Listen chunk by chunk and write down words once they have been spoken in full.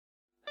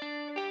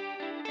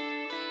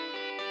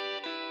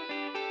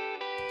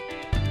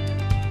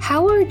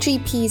how are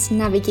GPs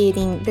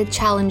navigating the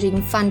challenging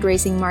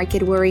fundraising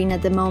market we're in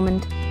at the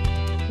moment?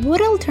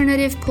 What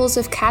alternative pools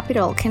of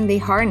capital can they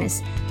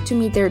harness to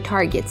meet their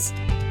targets?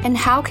 And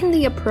how can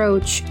they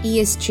approach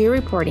ESG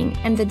reporting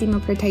and the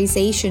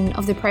democratization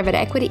of the private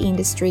equity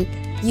industry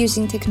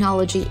using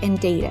technology and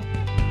data?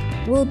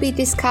 We'll be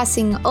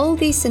discussing all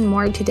this and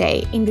more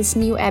today in this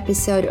new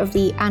episode of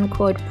the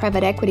Unquote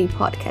Private Equity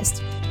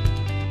Podcast.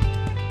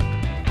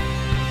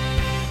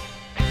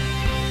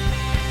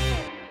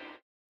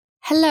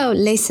 Hello,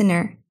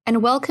 listener,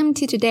 and welcome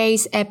to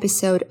today's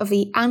episode of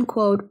the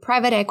Unquote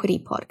Private Equity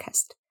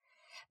Podcast.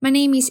 My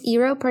name is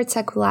Iro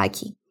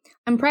Partsakulaki.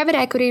 I'm private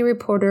equity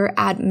reporter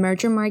at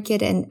Merger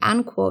Market and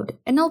Unquote,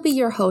 and I'll be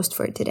your host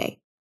for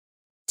today.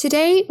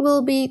 Today,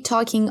 we'll be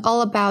talking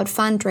all about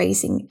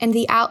fundraising and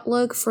the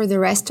outlook for the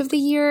rest of the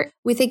year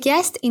with a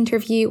guest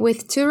interview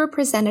with two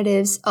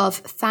representatives of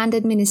fund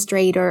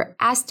administrator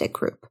Aztec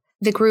Group,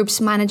 the group's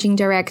managing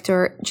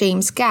director,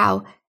 James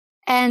Gao,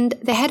 and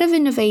the head of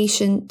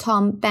innovation,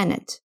 Tom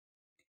Bennett.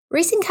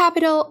 Raising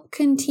capital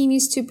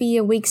continues to be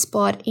a weak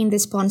spot in the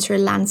sponsor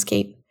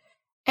landscape,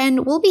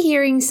 and we'll be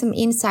hearing some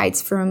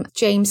insights from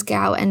James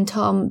Gao and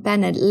Tom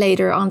Bennett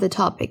later on the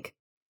topic.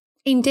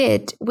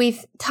 Indeed,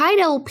 with tight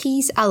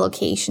LPs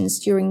allocations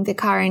during the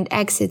current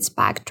exits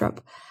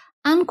backdrop,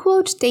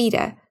 Unquote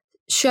data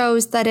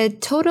shows that a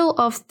total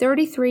of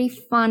 33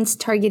 funds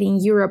targeting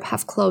Europe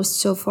have closed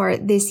so far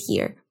this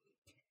year.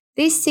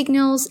 This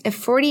signals a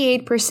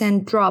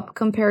 48% drop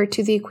compared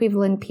to the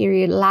equivalent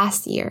period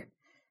last year.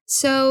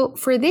 So,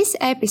 for this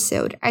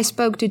episode, I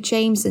spoke to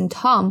James and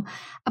Tom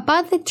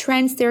about the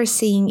trends they're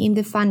seeing in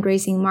the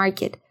fundraising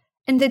market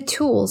and the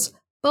tools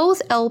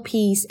both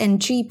LPs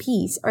and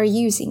GPs are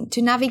using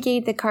to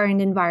navigate the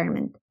current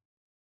environment.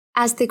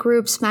 As the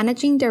group's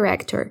managing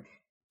director,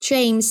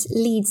 James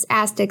leads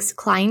Aztec's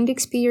client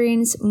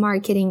experience,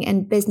 marketing,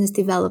 and business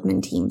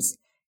development teams.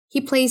 He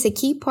plays a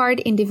key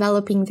part in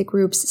developing the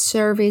group's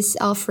service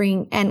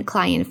offering and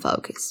client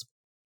focus.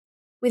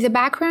 With a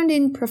background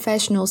in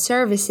professional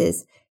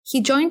services,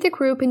 he joined the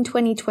group in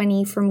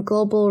 2020 from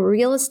global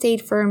real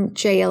estate firm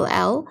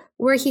JLL,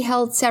 where he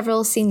held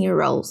several senior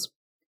roles.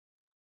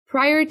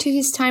 Prior to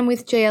his time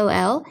with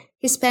JLL,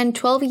 he spent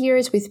 12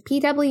 years with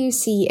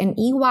PwC and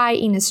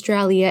EY in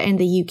Australia and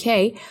the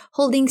UK,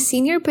 holding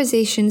senior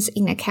positions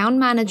in account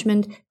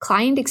management,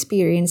 client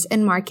experience,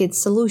 and market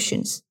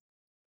solutions.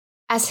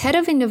 As head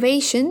of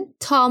innovation,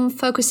 Tom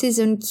focuses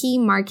on key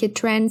market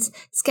trends,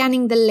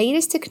 scanning the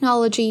latest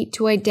technology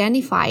to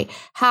identify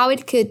how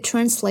it could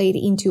translate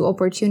into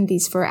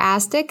opportunities for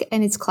Aztec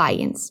and its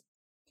clients.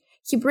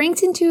 He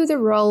brings into the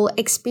role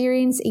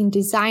experience in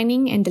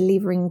designing and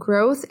delivering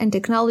growth and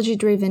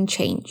technology-driven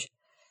change.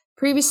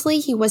 Previously,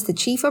 he was the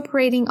Chief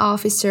Operating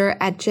Officer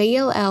at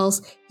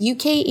JLL's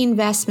UK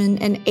investment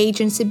and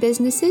agency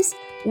businesses,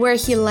 where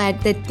he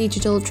led the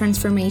digital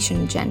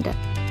transformation agenda.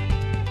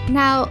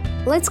 Now,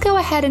 let's go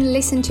ahead and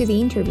listen to the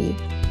interview.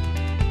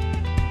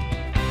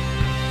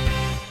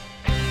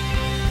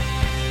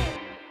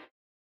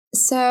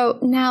 So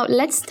now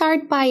let's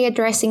start by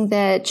addressing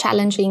the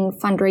challenging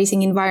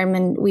fundraising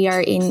environment we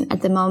are in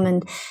at the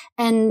moment.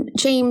 And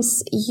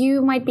James,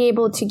 you might be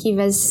able to give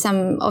us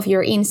some of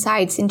your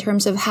insights in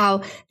terms of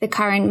how the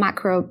current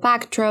macro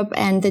backdrop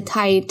and the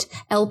tight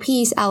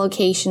LPs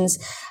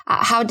allocations,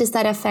 how does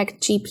that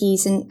affect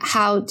GPs and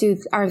how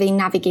are they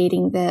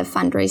navigating the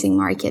fundraising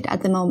market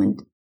at the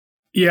moment?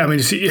 Yeah, I mean,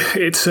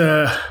 it's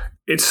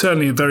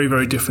certainly a very,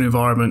 very different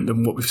environment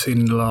than what we've seen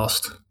in the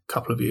last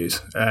couple of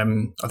years.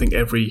 I think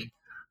every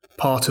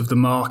part of the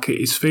market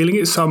is feeling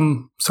it.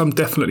 Some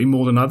definitely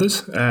more than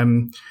others.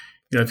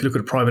 If you look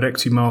at the private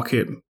equity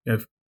market,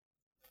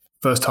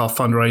 first half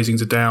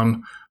fundraisings are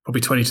down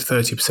probably 20 to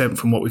 30%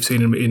 from what we've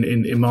seen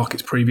in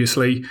markets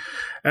previously.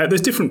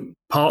 There's different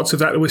parts of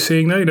that we're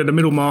seeing though. The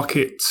middle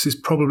markets is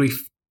probably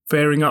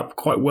faring up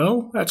quite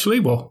well, actually.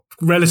 Well,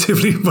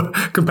 relatively,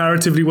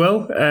 comparatively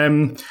well.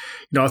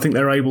 I think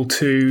they're able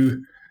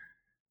to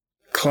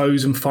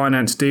close and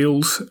finance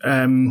deals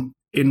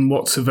in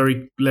what's a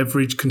very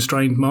leverage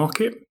constrained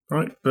market,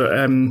 right? But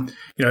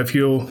if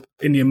you're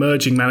in the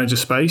emerging manager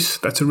space,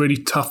 that's a really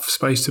tough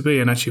space to be.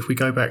 And actually, if we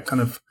go back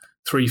kind of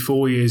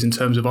 3-4 years in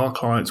terms of our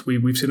clients,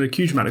 we've seen a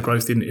huge amount of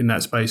growth in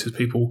that space as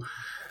people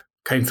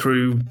came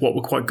through what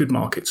were quite good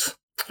markets.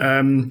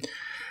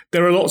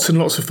 There are lots and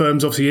lots of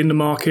firms obviously in the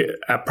market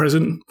at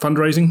present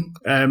fundraising.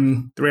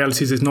 The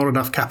reality is there's not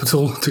enough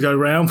capital to go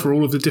around for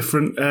all of the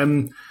different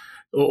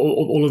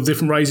all of the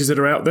different raises that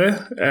are out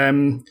there.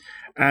 And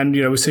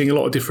we're seeing a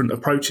lot of different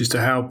approaches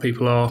to how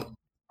people are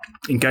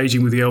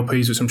engaging with the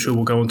LPs, which I'm sure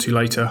we'll go on to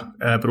later,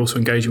 but also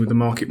engaging with the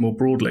market more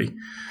broadly.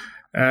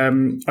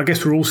 I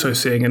guess we're also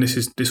seeing, and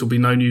this will be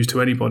no news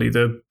to anybody,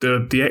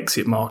 the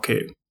exit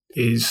market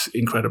is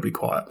incredibly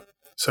quiet.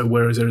 So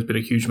whereas there has been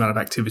a huge amount of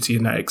activity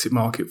in that exit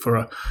market for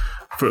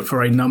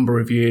a number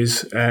of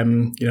years,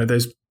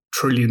 there's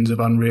trillions of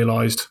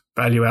unrealized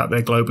value out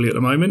there globally at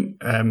the moment,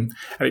 and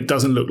it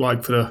doesn't look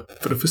like for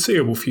the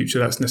foreseeable future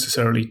that's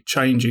necessarily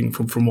changing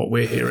from what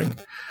we're hearing.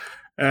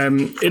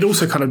 It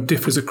also kind of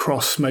differs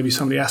across maybe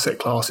some of the asset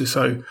classes.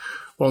 So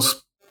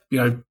whilst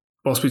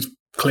it's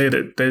clear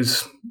that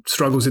there's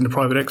struggles in the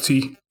private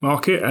equity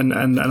market, and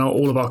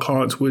all of our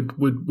clients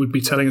would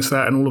be telling us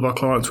that, and all of our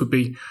clients would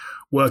be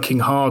working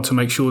hard to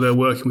make sure they're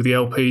working with the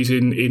LPs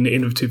in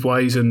innovative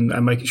ways and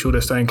making sure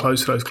they're staying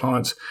close to those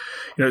clients.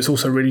 It's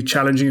also really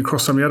challenging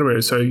across some of the other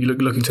areas. So you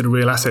look into the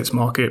real assets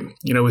market,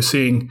 we're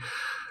seeing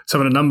some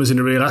of the numbers in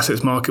the real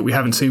assets market we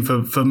haven't seen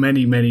for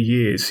many, many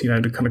years.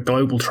 The kind of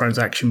global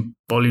transaction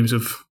volumes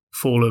have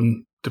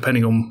fallen,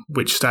 depending on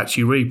which stats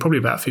you read, probably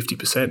about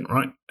 50%,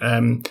 right?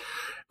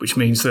 Which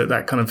means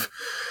that kind of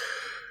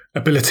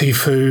ability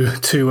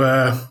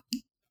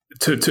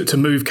to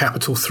move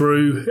capital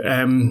through,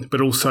 but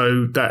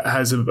also that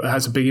has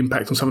a big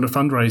impact on some of the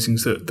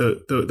fundraisings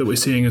that we're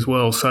seeing as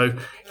well. So,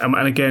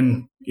 and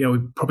again, we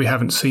probably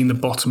haven't seen the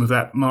bottom of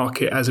that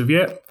market as of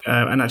yet,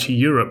 and actually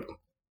Europe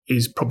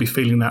is probably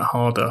feeling that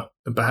harder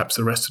than perhaps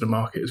the rest of the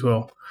market as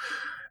well.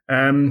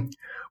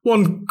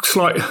 One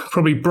slight,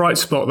 probably bright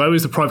spot though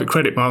is the private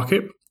credit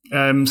market.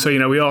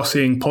 So we are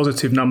seeing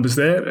positive numbers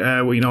there.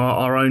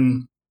 Our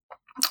own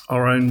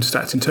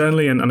stats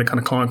internally and the kind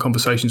of client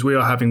conversations we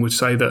are having would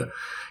say that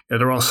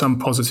there are some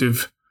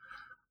positive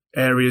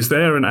areas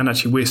there, and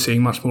actually we're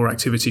seeing much more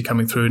activity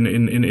coming through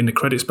in the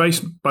credit space,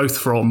 both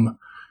from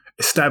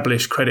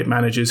established credit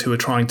managers who are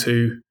trying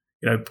to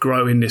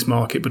grow in this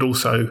market, but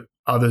also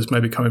others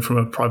maybe coming from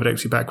a private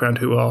equity background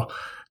who are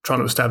trying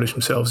to establish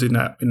themselves in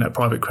that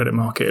private credit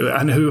market,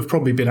 and who have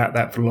probably been at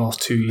that for the last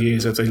 2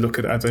 years as they looked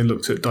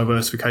at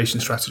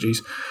diversification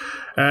strategies.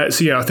 I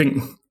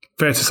think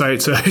fair to say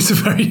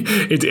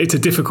it's a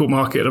difficult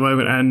market at the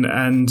moment,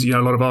 and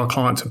a lot of our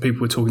clients and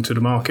people we're talking to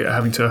the market are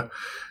having to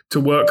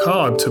work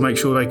hard to make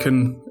sure they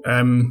can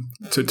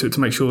to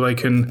make sure they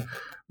can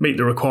meet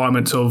the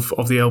requirements of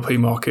the LP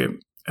market,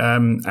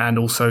 and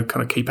also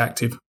kind of keep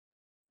active.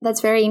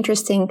 That's very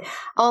interesting.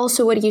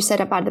 Also, what you said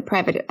about the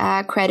private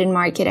credit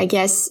market, I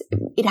guess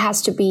it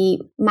has to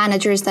be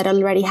managers that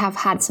already have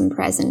had some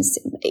presence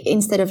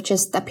instead of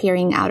just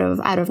appearing out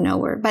of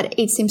nowhere. But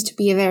it seems to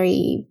be a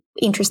very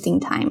interesting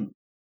time.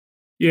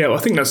 Yeah, well,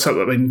 I think that's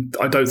something. I mean,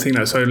 I don't think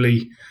that's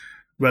only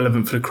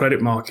relevant for the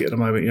credit market at the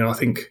moment. I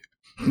think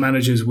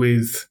managers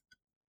with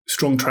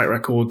strong track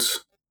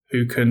records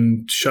who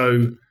can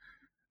show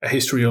a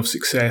history of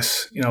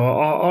success,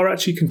 are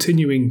actually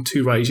continuing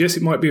to raise. Yes,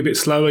 it might be a bit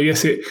slower.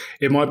 Yes, it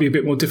might be a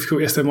bit more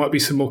difficult. Yes, there might be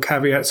some more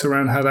caveats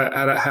around how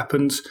that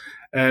happens.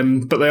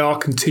 But they are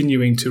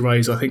continuing to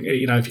raise. I think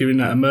if you're in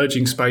that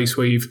emerging space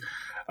where you've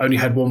only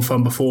had one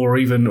fund before, or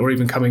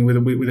even coming with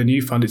a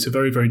new fund, it's a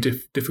very, very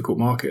difficult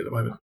market at the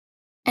moment.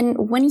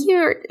 And when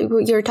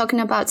you're talking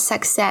about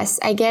success,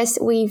 I guess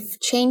we've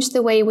changed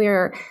the way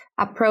we're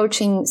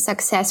approaching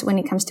success when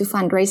it comes to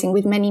fundraising,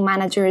 with many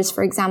managers,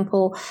 for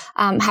example,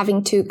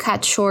 having to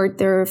cut short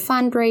their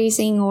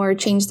fundraising or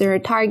change their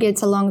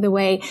targets along the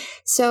way.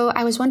 So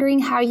I was wondering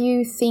how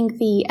you think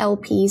the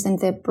LPs and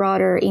the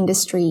broader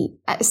industry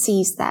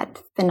sees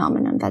that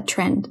phenomenon, that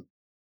trend.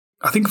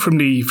 I think from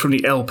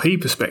the LP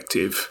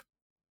perspective,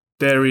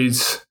 there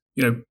is,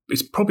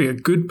 it's probably a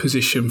good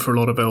position for a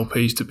lot of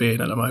LPs to be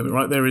in at the moment,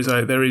 right? There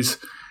is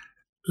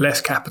less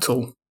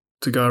capital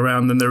to go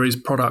around than there is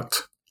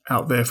product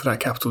out there for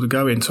that capital to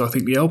go in. So I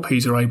think the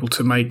LPs are able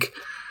to make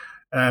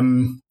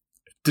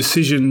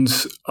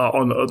decisions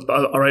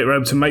are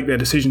able to make their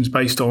decisions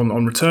based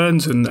on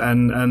returns and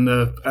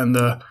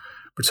the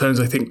returns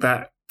they think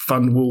that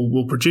fund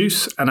will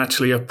produce, and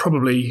actually are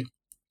probably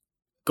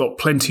got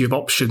plenty of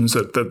options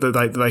that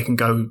they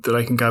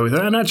can go with,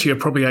 and actually are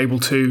probably able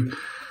to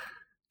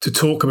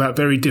talk about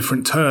very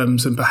different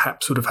terms than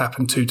perhaps would have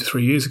happened 2 to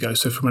 3 years ago.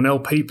 So from an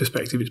LP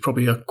perspective, it's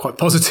probably a quite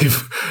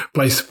positive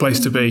place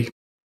to be.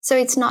 So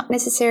it's not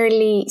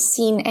necessarily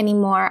seen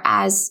anymore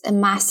as a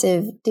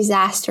massive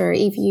disaster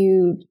if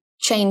you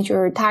change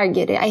your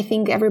target. I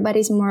think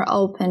everybody's more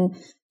open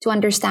to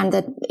understand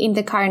that in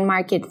the current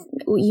market,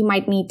 you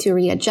might need to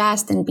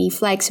readjust and be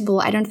flexible.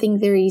 I don't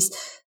think there is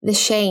the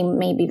shame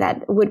maybe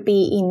that would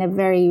be in a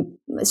very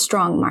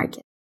strong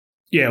market.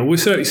 Yeah, we're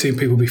certainly seeing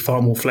people be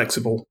far more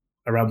flexible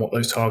around what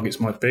those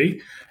targets might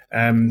be.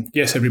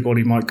 Yes,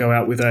 everybody might go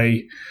out with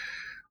a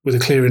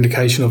clear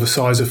indication of a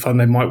size of fund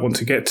they might want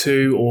to get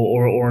to,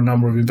 or a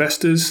number of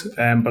investors.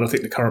 But I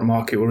think the current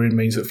market we're in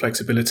means that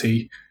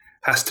flexibility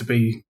has to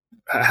be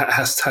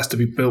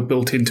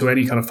built into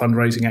any kind of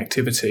fundraising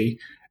activity,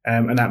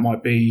 and that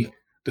might be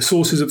the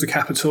sources of the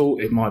capital.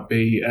 It might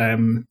be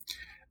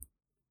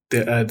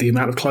the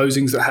amount of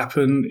closings that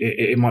happen.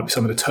 It might be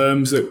some of the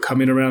terms that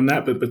come in around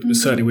that. But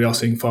certainly we are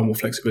seeing far more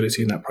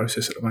flexibility in that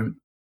process at the moment.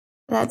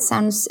 That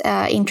sounds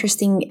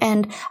interesting.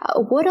 And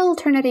what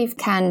alternative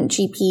can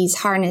GPs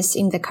harness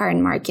in the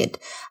current market?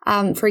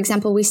 For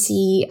example, we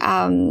see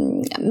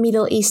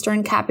Middle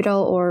Eastern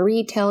capital or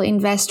retail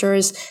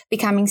investors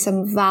becoming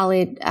some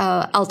valid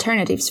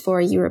alternatives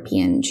for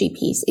European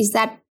GPs. Is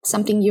that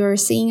something you're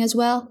seeing as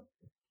well?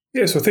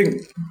 Yes, I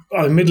think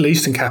Middle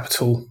Eastern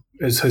capital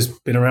has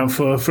been around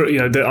for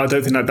I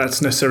don't think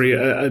that's necessarily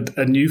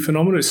a new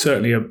phenomenon. It's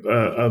certainly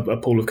a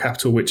pool of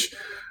capital which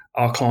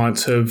our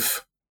clients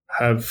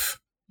have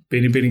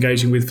been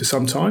engaging with for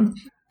some time.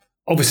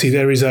 Obviously,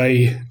 there is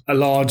a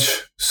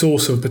large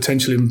source of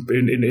potential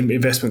in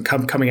investment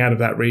coming out of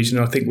that region.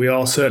 I think we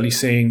are certainly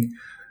seeing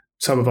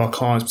some of our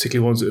clients,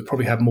 particularly ones that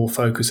probably have more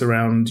focus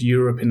around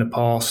Europe in the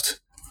past,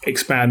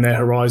 expand their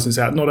horizons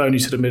out, not only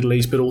to the Middle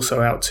East, but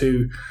also out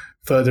to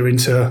further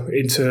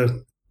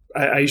into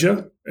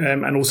Asia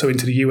and also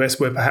into the US,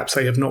 where perhaps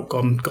they have not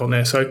gone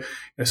there. So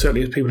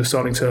certainly, as people are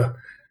starting to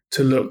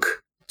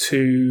look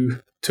to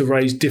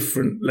raise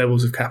different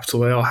levels of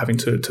capital, they are having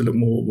to look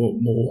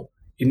more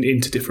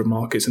into different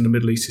markets, and the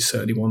Middle East is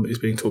certainly one that is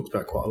being talked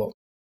about quite a lot.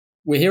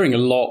 We're hearing a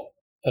lot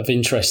of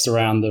interest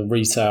around the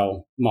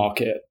retail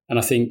market, and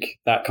I think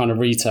that kind of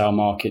retail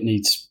market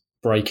needs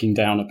breaking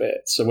down a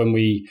bit. So when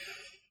we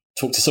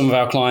talk to some of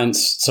our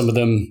clients, some of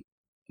them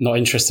not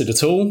interested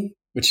at all,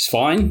 which is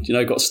fine,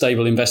 got a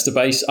stable investor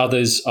base.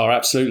 Others are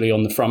absolutely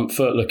on the front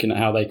foot looking at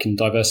how they can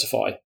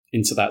diversify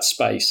into that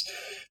space.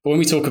 But when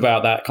we talk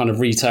about that kind of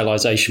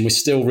retailization, we're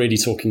still really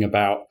talking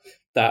about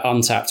that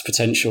untapped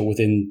potential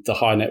within the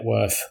high net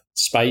worth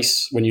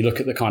space. When you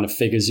look at the kind of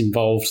figures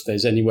involved,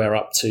 there's anywhere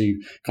up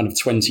to kind of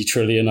 20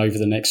 trillion over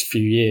the next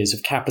few years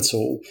of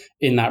capital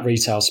in that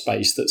retail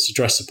space that's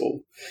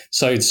addressable.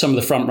 So some of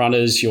the front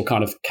runners, your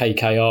kind of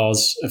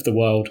KKRs of the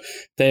world,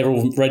 they're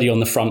already on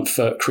the front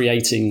foot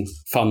creating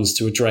funds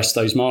to address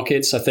those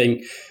markets. I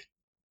think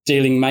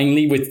dealing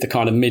mainly with the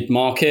kind of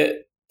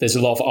mid-market, there's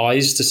a lot of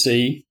eyes to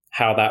see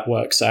how that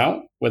works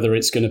out, whether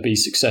it's going to be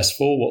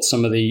successful, what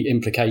some of the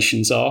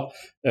implications are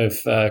of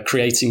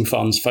creating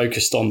funds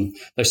focused on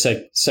those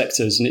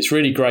sectors. And it's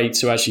really great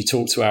to actually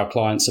talk to our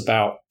clients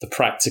about the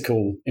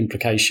practical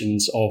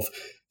implications of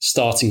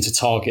starting to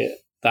target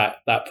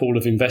that pool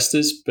of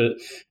investors. But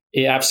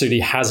it absolutely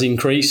has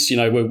increased.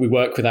 We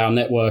work with our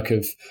network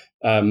of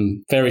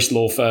various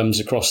law firms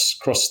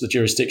across the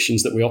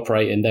jurisdictions that we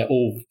operate in. They're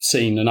all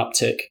seeing an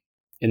uptick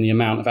in the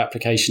amount of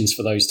applications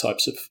for those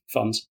types of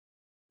funds.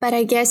 But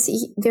I guess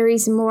there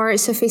is more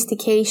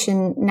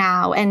sophistication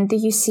now. And do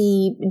you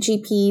see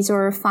GPs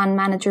or fund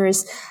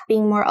managers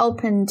being more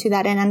open to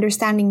that and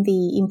understanding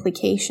the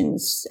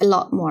implications a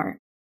lot more?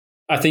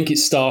 I think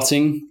it's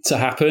starting to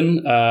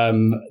happen.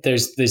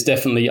 There's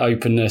definitely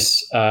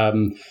openness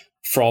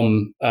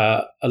from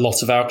a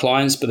lot of our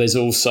clients, but there's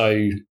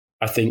also,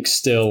 I think,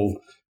 still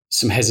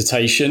some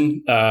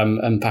hesitation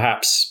and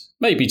perhaps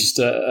maybe just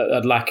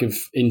a lack of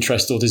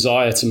interest or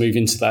desire to move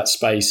into that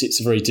space. It's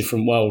a very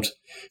different world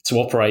to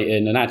operate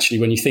in. And actually,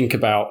 when you think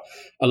about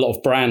a lot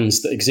of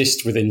brands that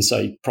exist within,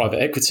 say,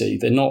 private equity,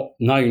 they're not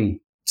known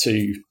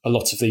to a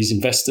lot of these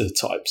investor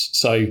types.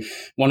 So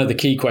one of the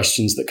key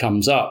questions that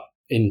comes up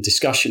in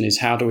discussion is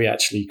how do we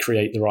actually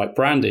create the right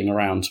branding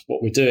around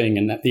what we're doing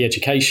and the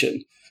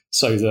education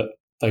so that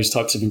those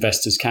types of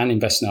investors can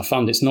invest in our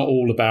fund. It's not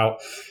all about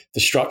the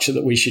structure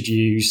that we should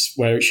use,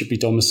 where it should be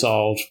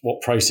domiciled,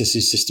 what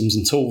processes, systems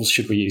and tools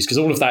should we use, because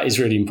all of that is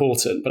really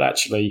important. But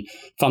actually,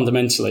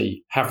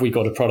 fundamentally, have we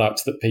got a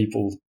product that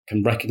people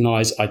can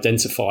recognize,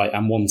 identify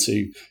and want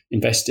to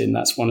invest in?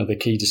 That's one of the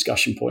key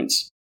discussion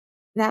points.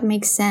 That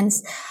makes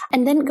sense.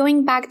 And then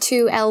going back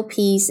to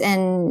LPs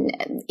and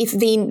if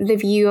the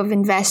view of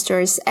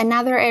investors,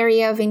 another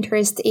area of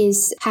interest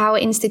is how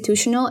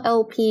institutional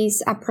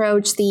LPs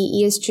approach the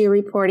ESG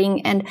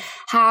reporting and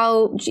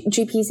how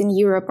GPs in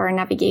Europe are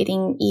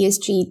navigating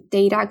ESG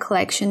data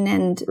collection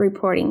and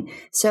reporting.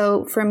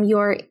 So from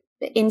your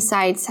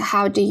insights,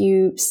 how do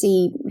you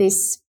see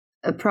this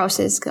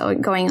process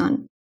going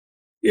on?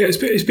 Yeah,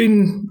 it's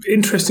been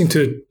interesting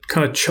to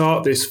kind of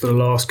chart this for the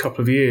last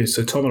couple of years.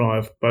 So Tom and I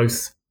have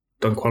both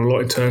done quite a lot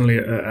internally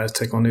at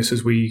Aztec on this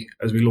as we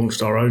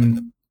launched our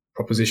own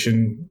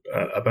proposition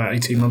about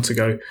 18 months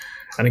ago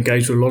and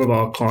engaged with a lot of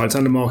our clients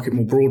and the market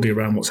more broadly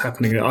around what's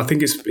happening. I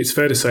think it's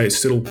fair to say it's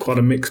still quite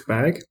a mixed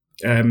bag.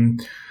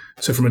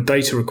 So from a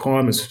data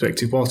requirements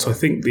perspective, whilst I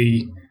think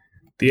the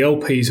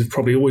LPs have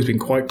probably always been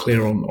quite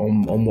clear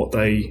on what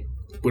they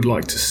would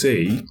like to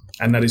see,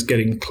 and that is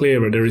getting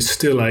clearer, there is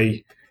still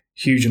a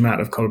huge amount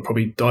of kind of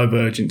probably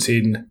divergence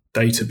in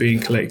data being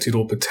collected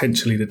or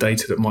potentially the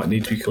data that might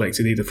need to be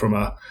collected either from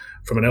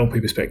an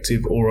LP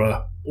perspective or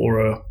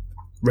a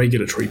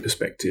regulatory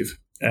perspective,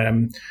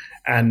 and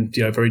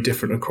very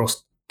different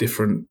across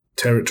different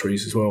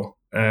territories as well.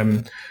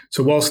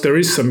 So whilst there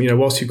is some,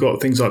 whilst you've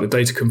got things like the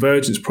Data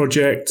Convergence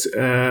Project,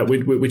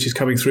 which is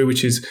coming through,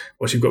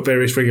 whilst you've got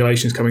various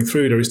regulations coming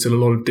through, there is still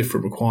a lot of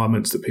different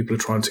requirements that people are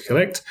trying to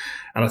collect.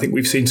 And I think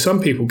we've seen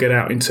some people get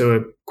out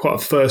into quite a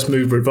first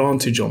mover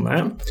advantage on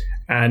that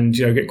and,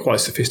 get quite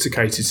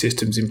sophisticated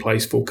systems in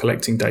place for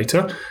collecting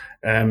data.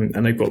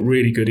 And they've got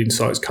really good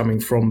insights coming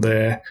from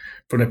their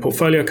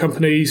portfolio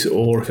companies,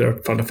 or if they're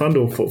a fund of fund,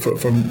 or from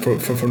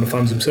the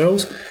funds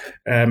themselves.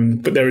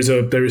 But there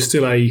is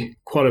still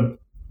quite a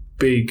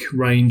big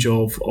range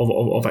of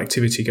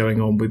activity going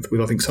on with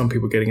I think some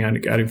people getting out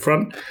in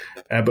front,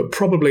 but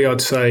probably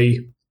I'd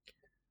say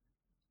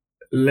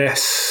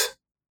less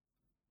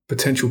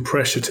potential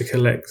pressure to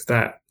collect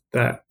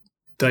that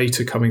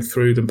data coming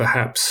through than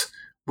perhaps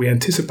we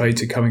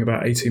anticipated coming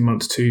about 18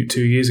 months to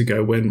 2 years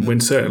ago, when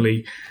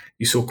certainly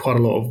you saw quite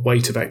a lot of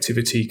weight of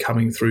activity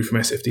coming through from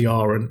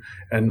SFDR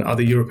and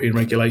other European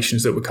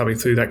regulations that were coming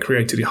through. That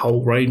created a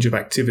whole range of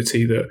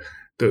activity that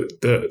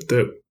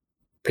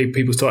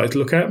people started to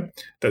look at.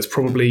 That's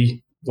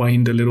probably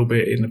waned a little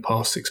bit in the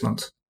past 6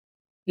 months.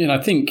 I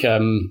think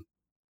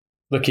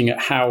looking at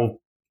how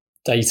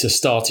data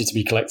started to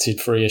be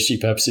collected for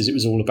ESG purposes, it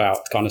was all about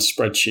kind of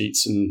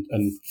spreadsheets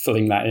and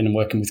filling that in and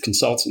working with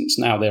consultants.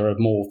 Now there are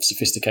more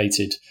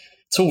sophisticated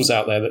tools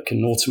out there that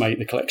can automate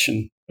the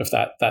collection of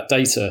that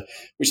data,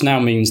 which now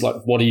means, like,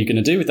 what are you going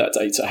to do with that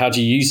data? How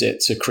do you use it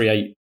to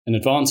create an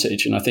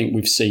advantage? And I think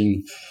we've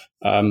seen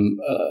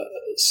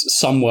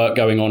some work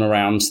going on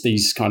around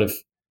these kind of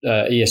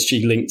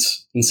ESG linked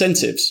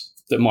incentives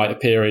that might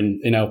appear in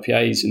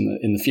LPAs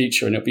in the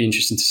future. And it'll be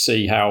interesting to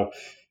see how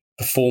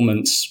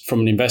performance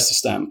from an investor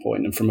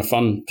standpoint and from a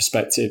fund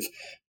perspective,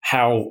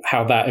 how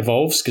that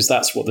evolves, because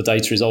that's what the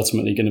data is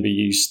ultimately going to be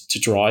used to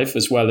drive,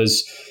 as well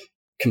as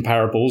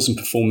comparables and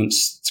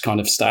performance kind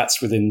of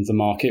stats within the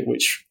market,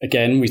 which,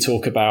 again, we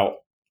talk about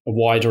a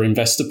wider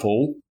investor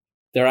pool.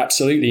 They're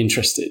absolutely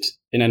interested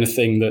in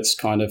anything that's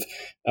kind of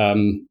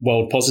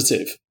world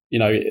positive.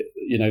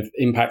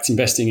 Impact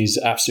investing is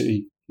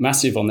absolutely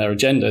massive on their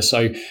agenda.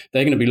 So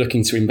they're going to be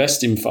looking to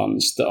invest in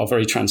funds that are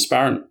very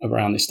transparent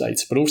around this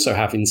data, but also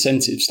have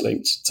incentives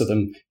linked to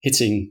them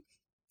hitting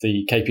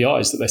the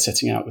KPIs that they're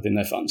setting out within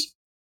their funds.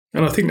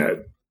 And I think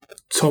that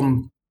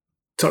Tom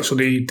touched on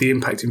the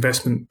impact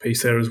investment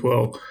piece there as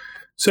well.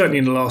 Certainly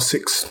in the last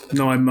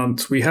 6-9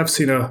 months, we have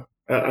seen an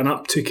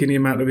uptick in the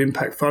amount of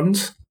impact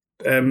funds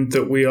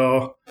that we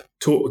are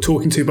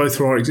talking to, both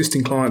for our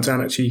existing clients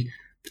and actually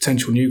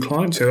potential new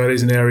clients. So that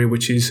is an area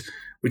which is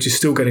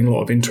still getting a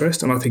lot of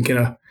interest. And I think in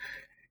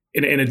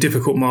a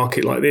difficult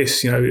market like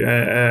this,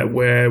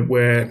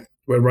 where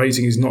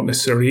raising is not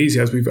necessarily easy,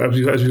 as we've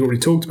already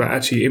talked about,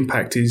 actually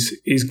impact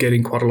is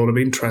getting quite a lot of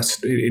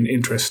interest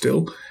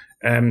still.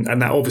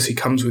 And that obviously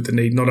comes with the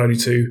need not only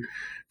to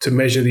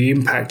measure the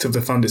impact of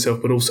the fund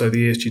itself, but also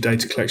the ESG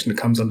data collection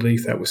that comes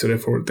underneath that. So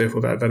therefore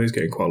that is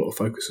getting quite a lot of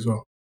focus as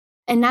well.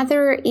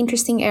 Another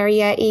interesting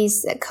area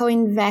is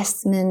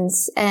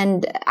co-investments,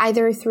 and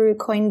either through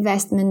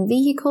co-investment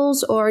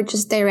vehicles or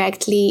just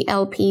directly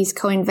LPs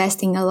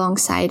co-investing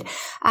alongside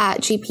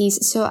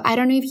GPs. So I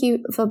don't know if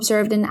you've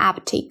observed an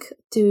uptick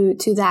to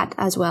that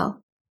as well.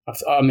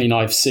 I mean,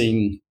 I've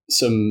seen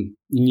some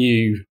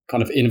new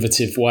kind of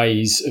innovative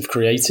ways of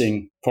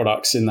creating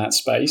products in that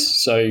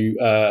space. So,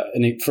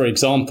 for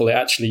example, it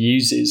actually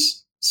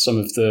uses some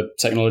of the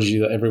technology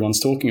that everyone's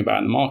talking about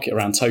in the market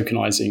around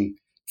tokenizing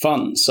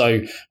funds.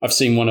 So I've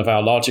seen one of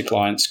our larger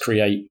clients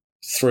create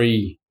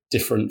 3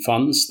 different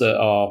funds that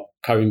are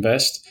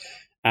co-invest,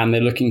 and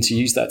they're looking to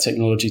use that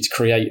technology to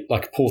create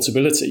like a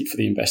portability for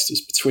the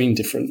investors between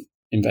different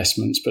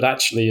investments. But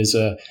actually, as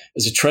a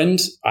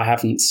trend, I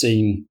haven't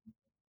seen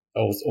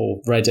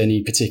or read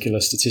any particular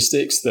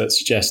statistics that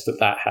suggest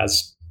that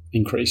has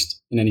increased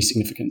in any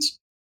significance.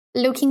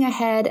 Looking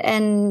ahead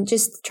and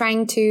just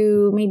trying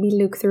to maybe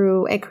look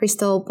through a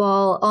crystal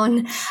ball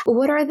on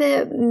what are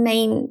the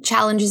main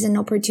challenges and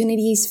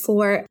opportunities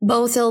for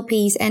both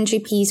LPs and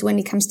GPs when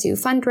it comes to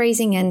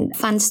fundraising and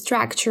fund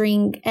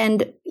structuring,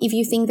 and if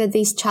you think that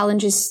these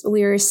challenges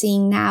we're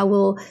seeing now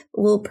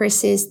will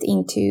persist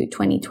into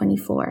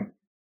 2024.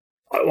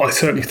 I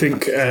certainly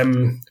think,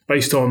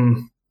 based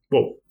on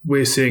what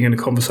we're seeing in the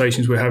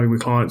conversations we're having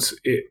with clients,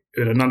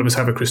 none of us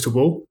have a crystal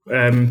ball,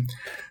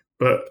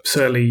 but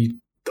certainly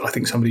I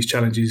think some of these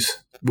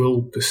challenges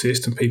will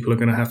persist, and people are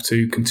going to have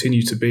to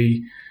continue to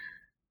be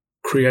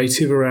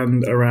creative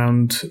around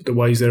the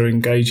ways they're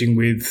engaging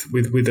with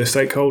their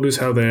stakeholders,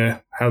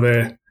 how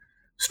they're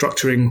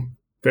structuring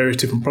various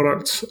different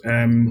products,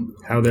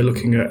 how they're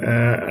looking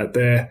at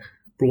their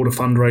broader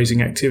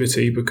fundraising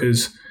activity.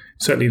 Because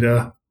certainly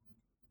the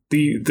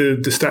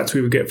stats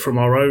we would get from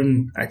our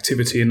own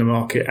activity in the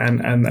market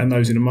and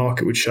those in the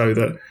market would show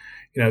that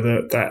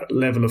that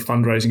level of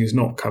fundraising has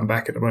not come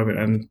back at the moment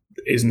and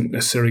isn't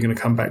necessarily going to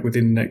come back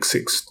within the next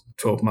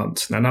 6-12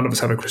 months. Now, none of us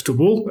have a crystal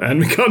ball, and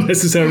we can't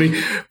necessarily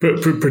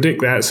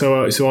predict that.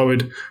 So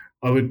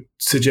I would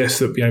suggest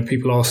that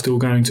people are still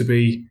going to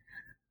be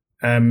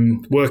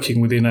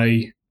working within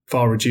a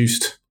far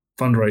reduced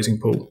fundraising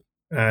pool,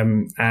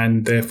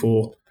 and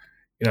therefore,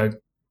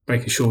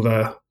 making sure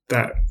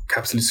that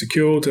capital is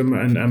secured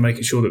and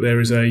making sure that there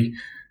is a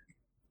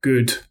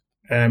good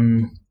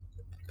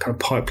kind of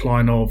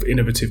pipeline of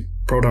innovative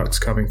products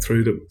coming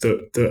through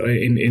that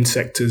in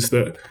sectors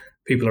that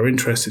people are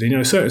interested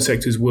in. Certain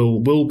sectors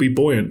will be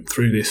buoyant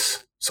through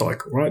this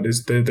cycle, right?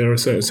 There are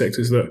certain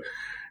sectors that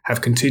have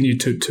continued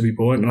to be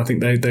buoyant, and I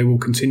think they will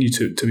continue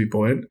to be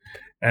buoyant.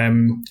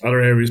 Other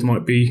areas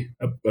might be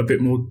a bit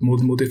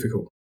more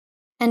difficult.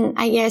 And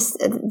I guess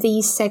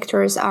these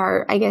sectors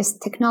are,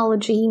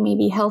 technology,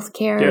 maybe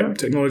healthcare. Yeah,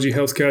 technology,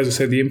 healthcare, as I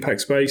said, the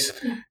impact space.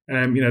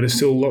 Yeah. There's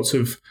still lots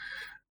of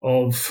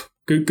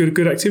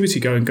good activity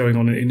going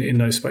on in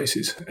those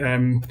spaces.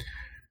 You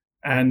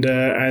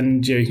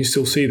can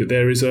still see that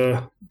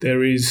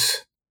there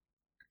is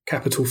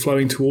capital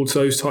flowing towards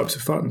those types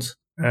of funds.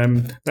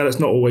 Now, that's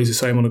not always the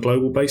same on a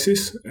global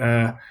basis,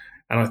 and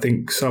I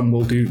think some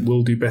will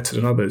do better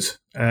than others.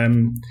 I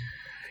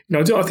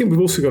think we've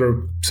also got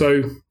to.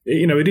 So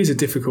it is a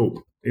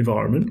difficult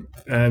environment.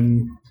 I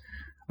think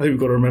we've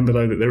got to remember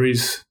though that there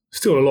is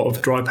still a lot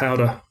of dry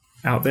powder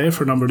out there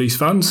for a number of these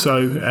funds.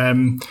 So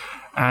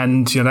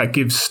that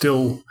gives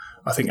still,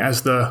 I think,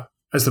 as the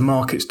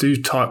markets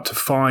do type to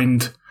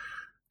find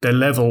their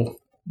level.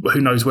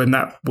 Who knows when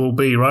that will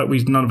be, right?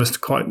 None of us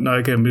quite know.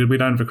 Again, we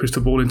don't have a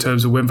crystal ball in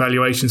terms of when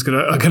valuations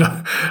are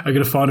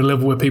gonna find a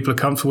level where people are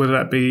comfortable, whether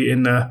that be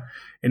in the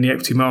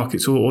equity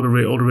markets or the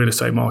real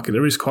estate market.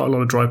 There is quite a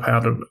lot of dry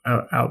powder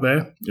out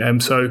there,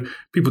 so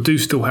people do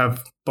still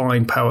have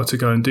buying power to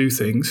go and do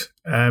things.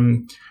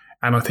 And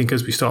I think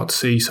as we start to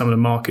see some of the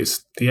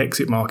markets, the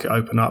exit market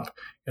open up,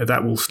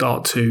 that will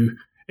start to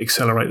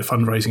accelerate the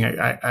fundraising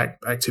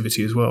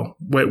activity as well.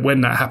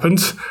 When that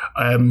happens,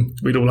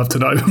 we'd all love to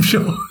know, I'm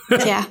sure.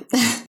 Yeah.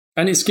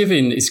 And it's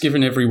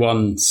given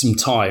everyone some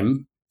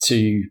time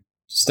to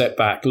step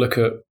back, look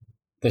at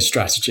their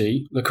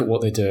strategy, look at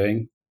what they're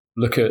doing,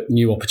 look at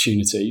new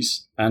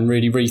opportunities, and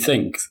really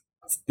rethink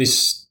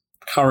this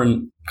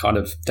current kind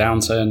of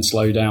downturn,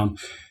 slowdown.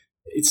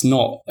 It's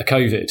not a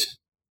COVID.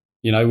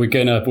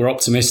 We're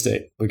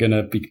optimistic. We're going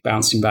to be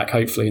bouncing back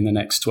hopefully in the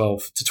next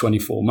 12 to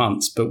 24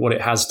 months. But what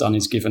it has done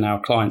is given our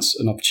clients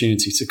an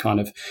opportunity to kind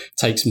of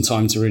take some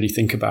time to really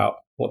think about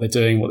what they're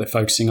doing, what they're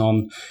focusing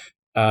on.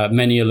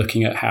 Many are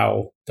looking at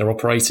how they're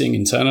operating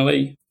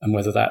internally and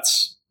whether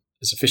that's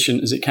as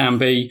efficient as it can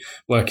be,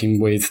 working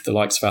with the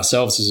likes of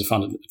ourselves as a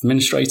fund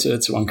administrator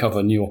to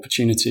uncover new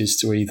opportunities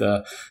to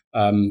either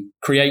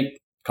create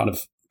kind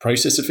of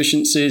process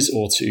efficiencies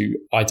or to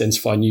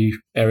identify new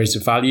areas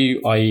of value,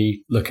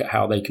 i.e. look at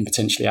how they can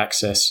potentially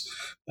access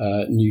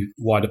a new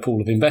wider pool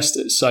of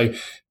investors. So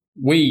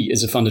we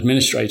as a fund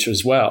administrator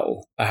as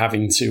well are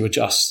having to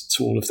adjust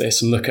to all of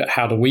this and look at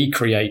how do we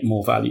create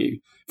more value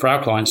for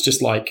our clients,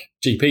 just like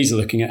GPs are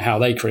looking at how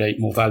they create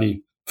more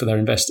value for their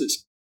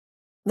investors.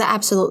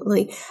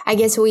 Absolutely. I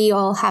guess we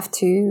all have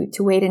to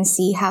wait and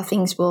see how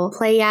things will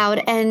play out.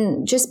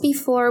 And just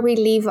before we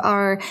leave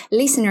our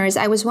listeners,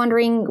 I was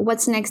wondering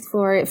what's next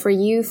for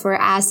you, for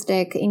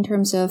Aztec, in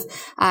terms of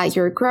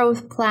your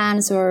growth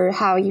plans or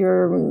how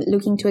you're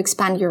looking to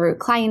expand your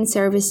client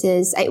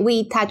services.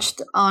 We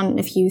touched on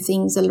a few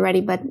things already,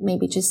 but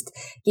maybe just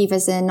give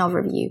us an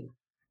overview.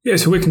 Yeah,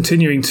 so we're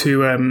continuing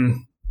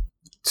to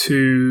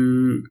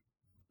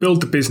build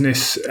the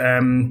business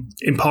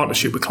in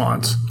partnership with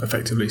clients,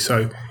 effectively.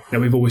 So,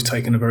 we've always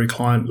taken a very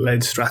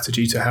client-led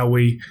strategy to how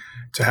we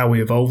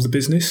evolve the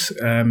business.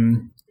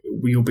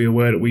 You'll be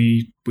aware that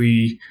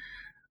we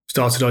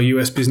started our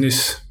US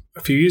business a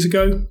few years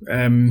ago.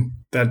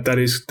 That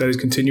is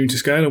continuing to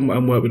scale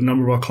and work with a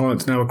number of our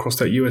clients now across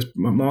that US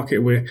market.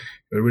 We're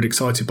really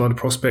excited by the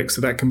prospects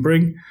that can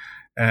bring.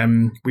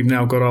 We've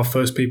now got our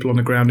first people on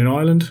the ground in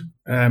Ireland.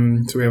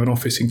 So we have an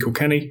office in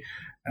Kilkenny,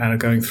 and are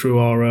going through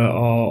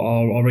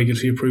our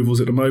regulatory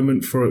approvals at the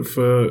moment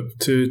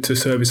to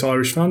service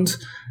Irish funds,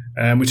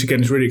 which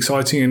again is really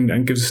exciting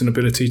and gives us an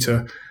ability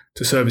to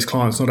service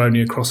clients not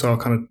only across our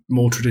kind of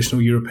more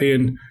traditional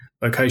European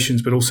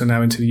locations, but also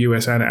now into the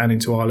US and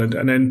into Ireland.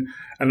 And then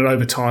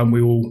over time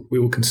we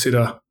will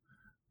consider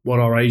what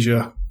our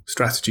Asia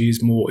strategy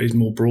is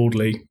more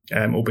broadly,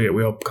 albeit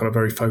we are kind of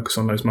very focused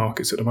on those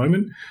markets at the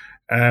moment.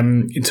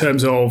 In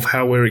terms of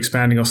how we're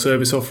expanding our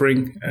service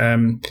offering,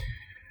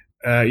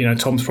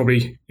 Tom's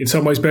probably in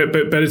some ways better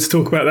to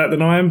talk about that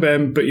than I am.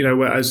 But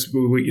as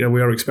we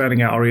are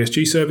expanding out our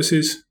ESG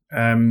services,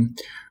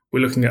 we're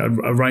looking at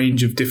a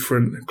range of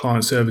different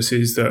client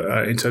services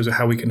that, in terms of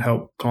how we can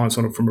help clients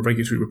from a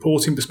regulatory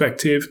reporting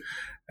perspective,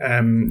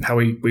 how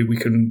we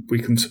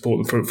can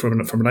support them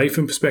from an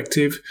AFM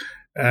perspective,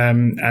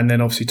 and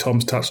then obviously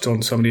Tom's touched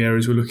on some of the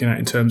areas we're looking at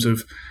in terms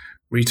of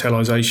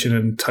retailization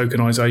and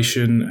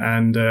tokenization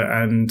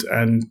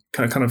and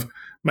kind of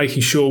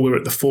making sure we're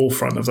at the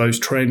forefront of those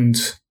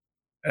trends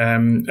at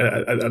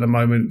the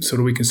moment, so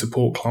that we can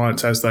support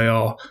clients as they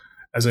are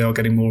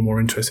getting more and more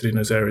interested in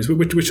those areas,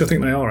 which I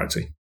think they are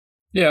actually.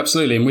 Yeah,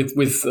 absolutely. And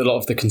with a lot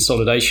of the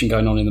consolidation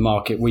going on in the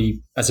market,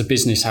 we as a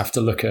business have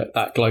to look at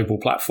that global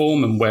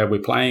platform and where we're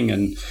playing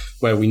and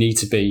where we need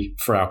to be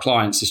for our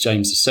clients. As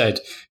James has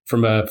said,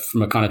 from a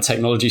kind of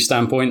technology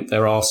standpoint,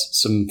 there are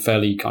some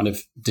fairly kind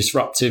of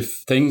disruptive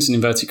things in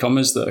inverted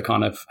commas that are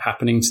kind of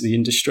happening to the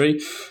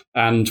industry.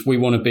 And we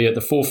want to be at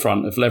the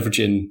forefront of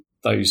leveraging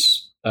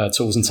those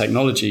tools and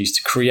technologies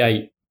to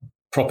create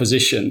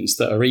propositions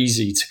that are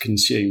easy to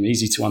consume,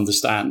 easy to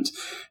understand,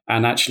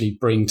 and actually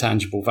bring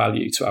tangible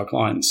value to our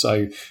clients.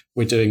 So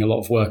we're doing a lot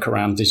of work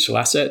around digital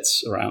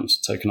assets, around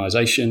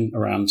tokenization,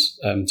 around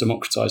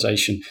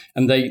democratization,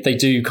 and they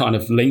do kind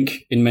of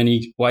link in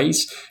many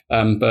ways,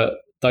 but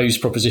those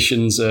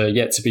propositions are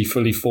yet to be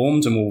fully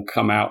formed and will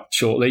come out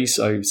shortly.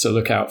 So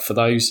look out for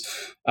those.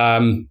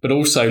 But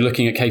also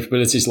looking at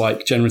capabilities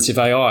like generative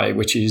AI,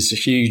 which is a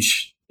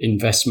huge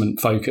investment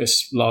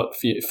focus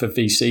for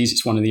VCs.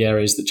 It's one of the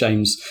areas that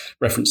James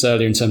referenced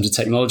earlier in terms of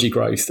technology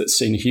growth that's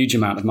seen a huge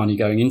amount of money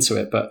going into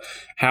it. But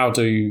how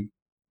do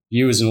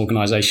you as an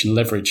organization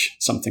leverage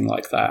something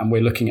like that? And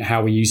we're looking at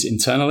how we use it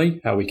internally,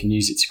 how we can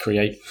use it to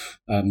create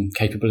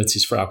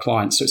capabilities for our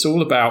clients. So it's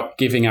all about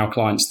giving our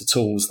clients the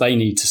tools they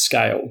need to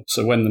scale.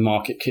 So when the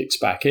market kicks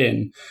back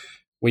in,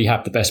 we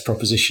have the best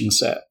proposition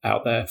set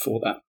out there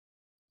for that.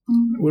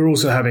 We're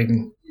also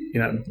having,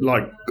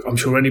 like I'm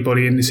sure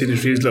anybody in this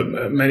industry has looked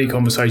at many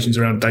conversations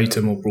around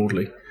data more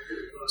broadly.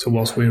 So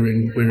whilst we're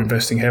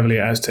investing heavily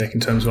at Aztec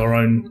in terms of our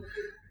own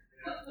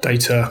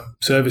data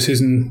services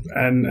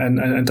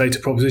and data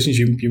propositions,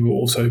 you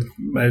also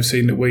may have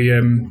seen that we,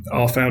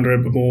 our founder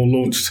Evermore,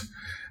 launched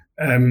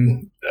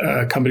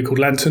a company called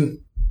Lantern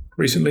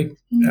recently,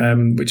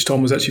 which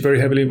Tom was actually very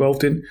heavily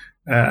involved in,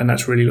 and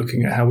that's really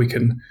looking at how we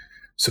can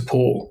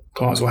support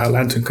clients, or how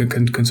Lantern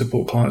can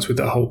support clients with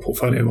that whole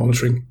portfolio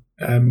monitoring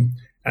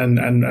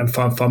and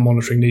fund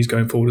monitoring needs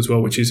going forward as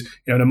well, which is,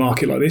 in a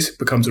market like this,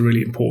 becomes a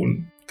really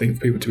important thing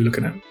for people to be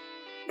looking at.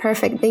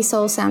 Perfect. This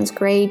all sounds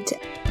great.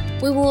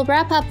 We will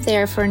wrap up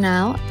there for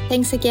now.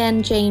 Thanks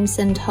again, James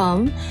and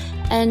Tom.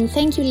 And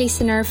thank you,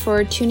 listener,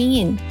 for tuning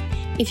in.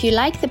 If you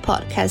like the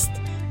podcast,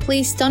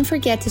 please don't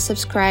forget to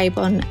subscribe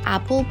on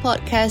Apple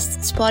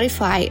Podcasts,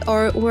 Spotify,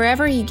 or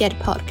wherever you get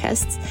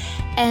podcasts.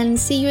 And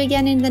see you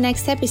again in the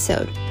next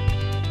episode.